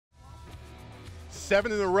7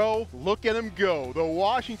 in a row, look at them go. The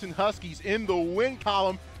Washington Huskies in the win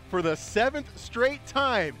column for the 7th straight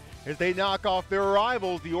time as they knock off their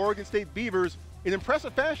rivals, the Oregon State Beavers, in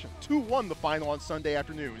impressive fashion. 2-1 the final on Sunday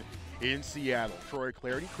afternoon in Seattle. Troy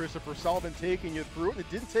Clardy, Christopher Sullivan taking you through it, and it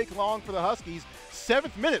didn't take long for the Huskies.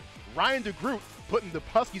 7th minute, Ryan Degroot putting the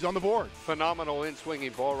Huskies on the board. Phenomenal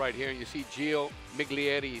in-swinging ball right here. And you see Gio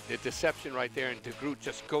Miglietti, the deception right there, and Degroot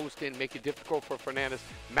just goes in, make it difficult for Fernandez.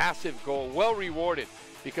 Massive goal, well rewarded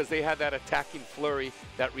because they had that attacking flurry,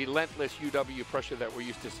 that relentless UW pressure that we're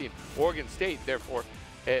used to seeing. Oregon State, therefore,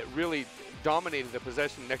 really dominated the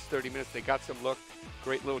possession the next 30 minutes. They got some look.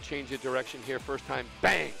 Great little change of direction here. First time,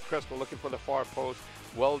 bang! Crespo looking for the far post.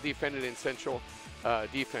 Well defended in central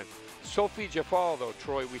defense. Sophie Jafal, though,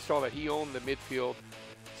 Troy, we saw that he owned the midfield,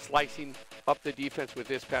 slicing up the defense with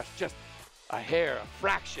this pass. Just a hair, a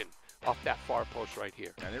fraction off that far post right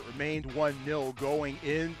here. And it remained 1-0 going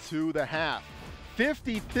into the half.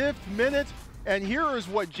 55th minute, and here is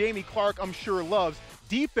what Jamie Clark, I'm sure, loves.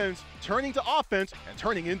 Defense turning to offense and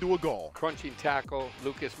turning into a goal. Crunching tackle.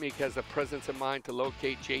 Lucas Meek has the presence of mind to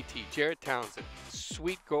locate JT. Jaret Townsend.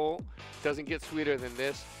 Sweet goal. Doesn't get sweeter than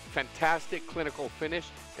this. Fantastic clinical finish,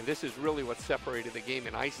 and this is really what separated the game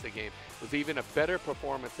and iced the game. It was even a better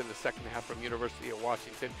performance in the second half from University of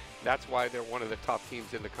Washington. That's why they're one of the top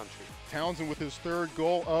teams in the country. Townsend with his 3rd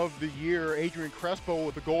goal of the year. Adrian Crespo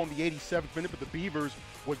with the goal in the 87th minute, but the Beavers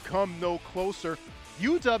would come no closer.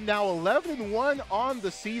 UW now 11-1 on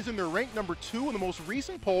the season. They're ranked number 2 in the most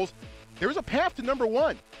recent polls. There's a path to number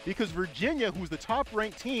 1 because Virginia, who's the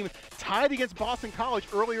top-ranked team, tied against Boston College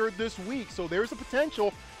earlier this week. So there's a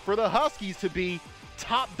potential for the Huskies to be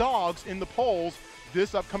top dogs in the polls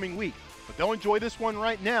this upcoming week. But they'll enjoy this one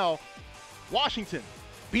right now. Washington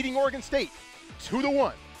beating Oregon State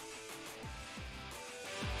 2-1.